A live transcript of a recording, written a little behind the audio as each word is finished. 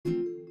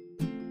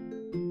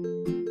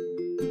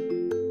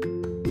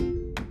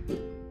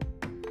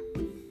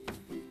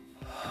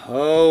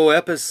Oh,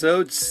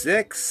 episode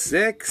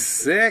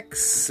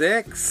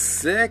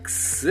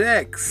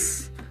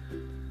 6666666.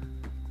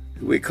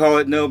 We call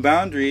it No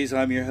Boundaries.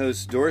 I'm your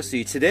host,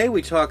 Dorsey. Today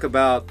we talk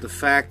about the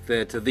fact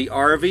that the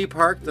RV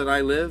park that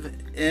I live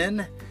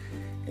in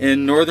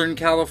Northern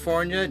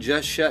California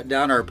just shut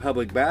down our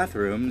public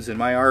bathrooms, and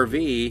my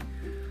RV,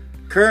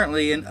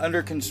 currently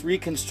under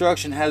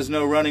reconstruction, has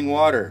no running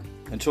water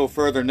until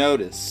further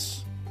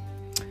notice.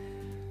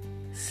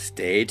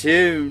 Stay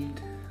tuned.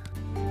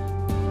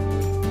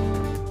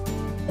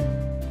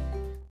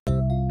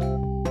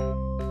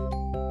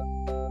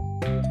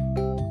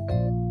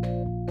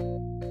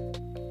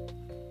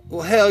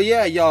 Well, hell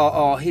yeah, y'all.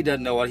 Oh, he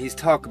doesn't know what he's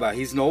talking about.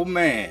 He's an old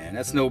man.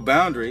 That's No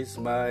Boundaries.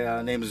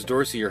 My name is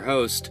Dorsey, your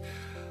host.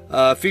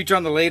 Feature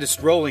on the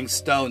latest Rolling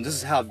Stone. This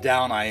is how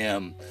down I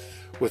am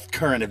with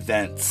current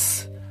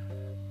events,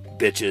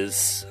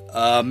 bitches.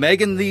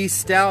 Megan Thee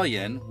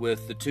Stallion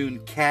with the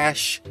tune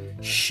Cash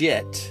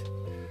Shit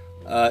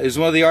is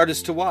one of the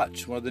artists to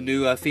watch. One of the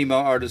new female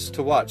artists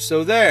to watch.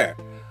 So there,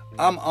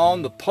 I'm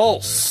on the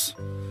pulse.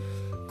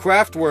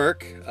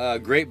 Kraftwerk, a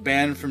great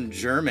band from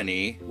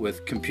Germany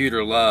with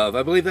Computer Love.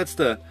 I believe it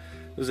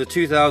was a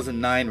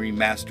 2009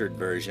 remastered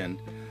version.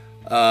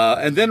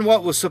 And then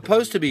what was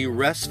supposed to be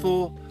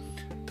Restful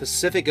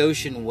Pacific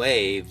Ocean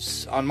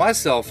Waves. On my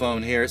cell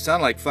phone here, it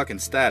sounded like fucking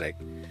static.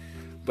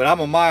 But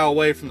I'm a mile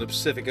away from the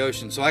Pacific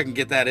Ocean, so I can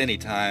get that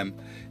anytime.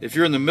 If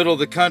you're in the middle of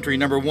the country,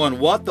 number one,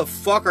 what the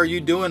fuck are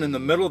you doing in the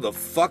middle of the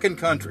fucking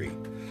country?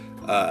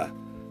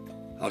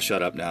 I'll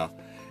shut up now.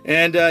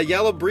 And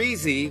Yellow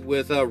Breezy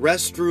with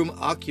Restroom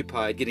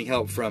Occupied, getting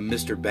help from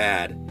Mr.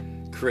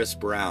 Bad, Chris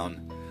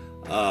Brown.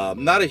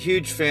 Not a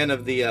huge fan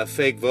of the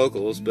fake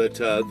vocals, but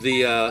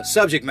the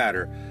subject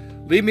matter.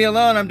 Leave me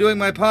alone, I'm doing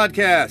my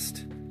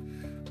podcast.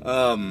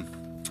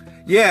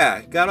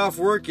 Yeah, got off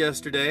work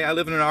yesterday. I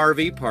live in an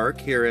RV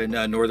park here in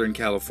Northern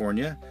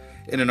California,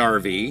 in an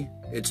RV.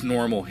 It's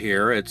normal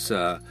here. It's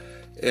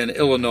in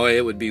Illinois,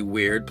 it would be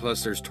weird.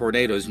 Plus, there's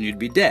tornadoes and you'd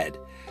be dead.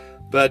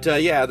 But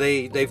yeah,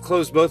 they've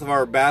closed both of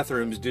our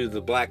bathrooms due to the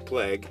Black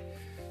Plague.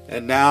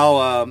 And now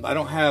I'm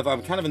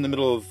kind of in the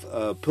middle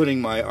of putting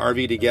my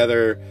RV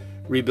together,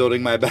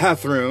 rebuilding my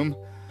bathroom.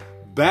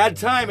 Bad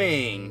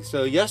timing!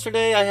 So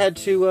yesterday I had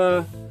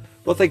to,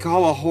 what they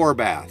call a whore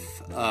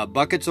bath.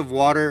 Buckets of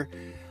water,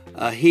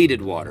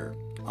 heated water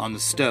on the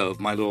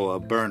stove, my little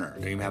burner. I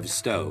don't even have a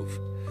stove.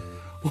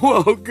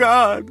 Whoa,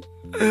 God!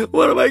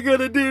 What am I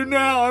gonna do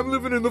now? I'm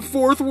living in the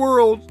fourth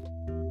world.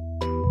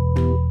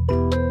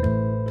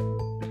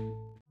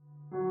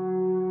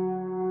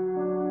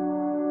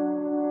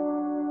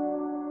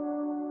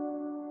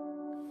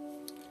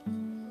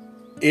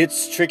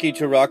 It's tricky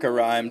to rock a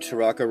rhyme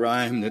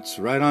that's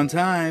right on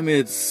time.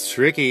 It's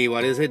tricky.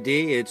 What is it,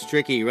 D? It's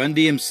tricky. Run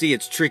DMC,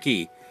 it's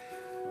tricky.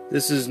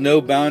 This is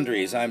No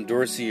Boundaries. I'm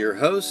Dorsey, your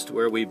host,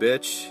 where we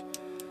bitch,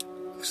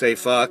 say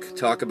fuck,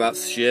 talk about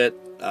shit,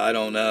 I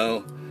don't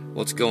know,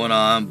 what's going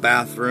on,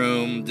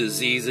 bathroom,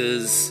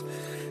 diseases,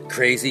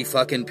 crazy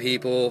fucking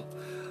people,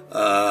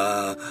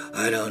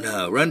 I don't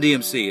know. Run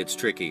DMC, it's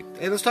tricky.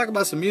 Hey, let's talk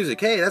about some music.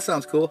 Hey, that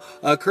sounds cool.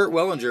 Kurt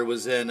Wellinger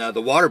was in The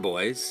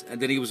Waterboys,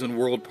 and then he was in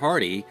World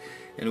Party,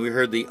 and we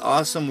heard the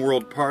awesome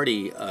World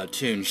Party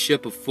tune,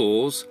 Ship of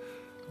Fools.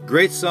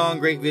 Great song,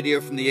 great video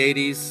from the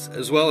 80s,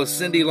 as well as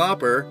Cyndi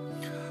Lauper,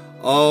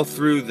 All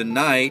Through the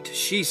Night.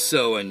 She's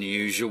so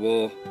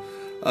unusual.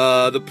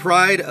 The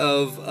pride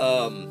of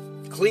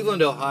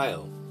Cleveland,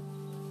 Ohio.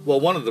 Well,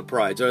 one of the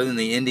prides, other than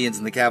the Indians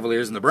and the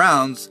Cavaliers and the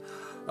Browns.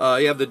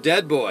 You have the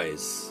Dead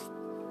Boys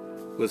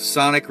with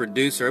Sonic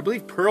Reducer. I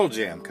believe Pearl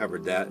Jam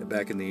covered that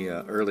back in the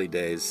early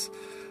days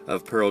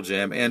of Pearl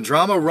Jam. And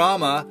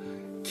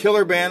Dramarama,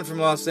 killer band from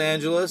Los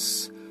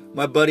Angeles.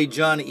 My buddy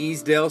John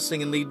Easdale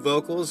singing lead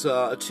vocals.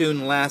 A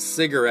tune, Last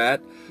Cigarette,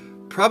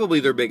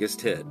 probably their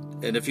biggest hit.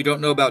 And if you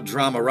don't know about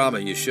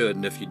Dramarama, you should.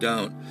 And if you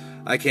don't,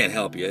 I can't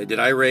help you. Did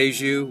I raise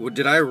you?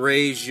 Did I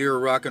raise your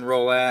rock and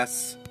roll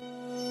ass?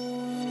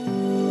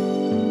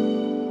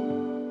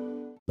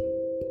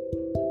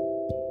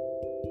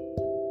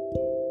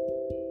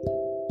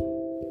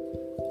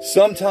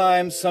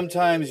 Sometimes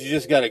you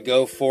just got to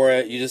go for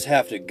it. You just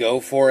have to go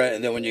for it.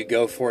 And then when you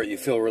go for it, you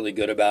feel really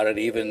good about it,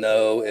 even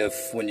though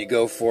when you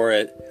go for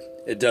it,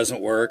 it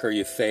doesn't work or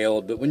you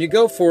failed. But when you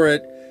go for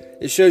it,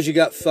 it shows you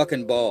got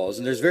fucking balls.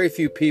 And there's very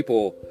few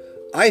people,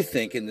 I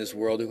think, in this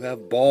world who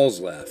have balls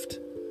left.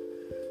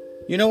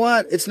 You know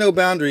what? It's No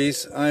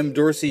Boundaries. I'm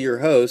Dorsey, your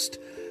host.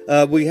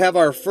 We have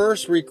our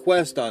first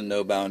request on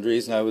No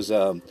Boundaries. And I was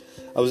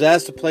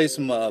asked to play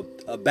some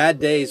Bad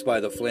Days by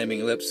the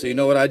Flaming Lips. So you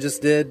know what I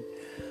just did?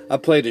 I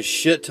played a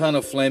shit ton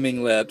of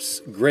Flaming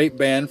Lips. Great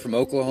band from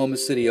Oklahoma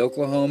City,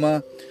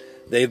 Oklahoma.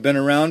 They've been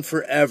around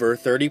forever,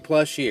 30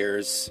 plus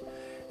years.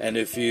 And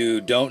if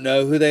you don't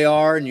know who they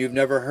are and you've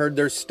never heard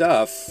their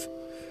stuff,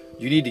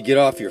 you need to get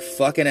off your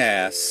fucking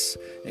ass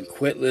and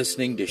quit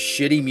listening to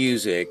shitty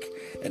music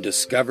and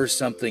discover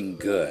something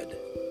good.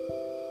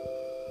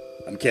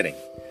 I'm kidding.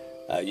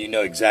 You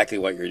know exactly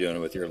what you're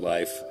doing with your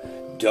life.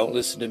 Don't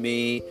listen to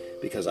me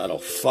because I'll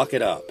fuck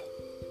it up.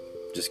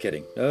 Just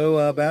kidding.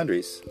 No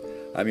boundaries.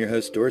 I'm your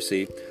host,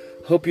 Dorsey.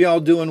 Hope you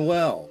all doing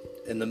well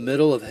in the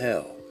middle of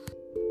hell.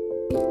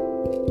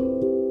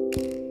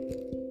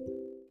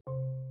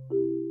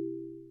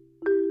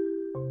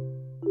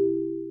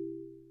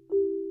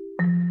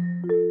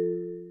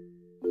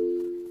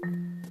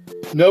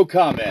 No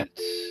comment.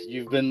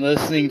 You've been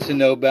listening to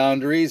No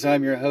Boundaries.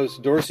 I'm your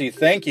host, Dorsey.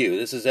 Thank you.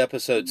 This is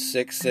episode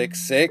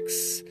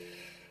 666.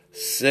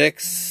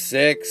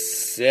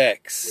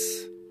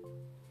 666.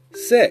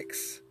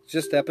 6.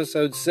 Just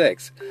episode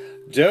 6.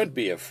 Don't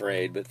be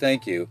afraid, but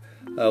thank you.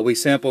 We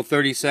sample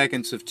 30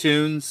 seconds of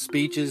tunes,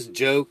 speeches,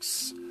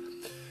 jokes,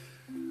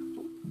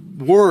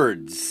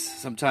 words.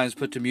 Sometimes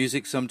put to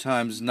music,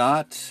 sometimes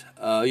not.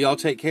 Y'all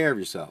take care of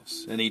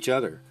yourselves and each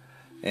other.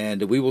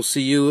 And we will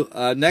see you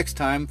next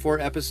time for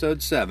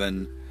episode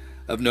 7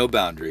 of No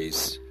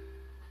Boundaries.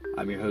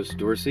 I'm your host,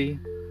 Dorsey.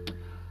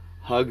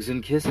 Hugs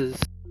and kisses.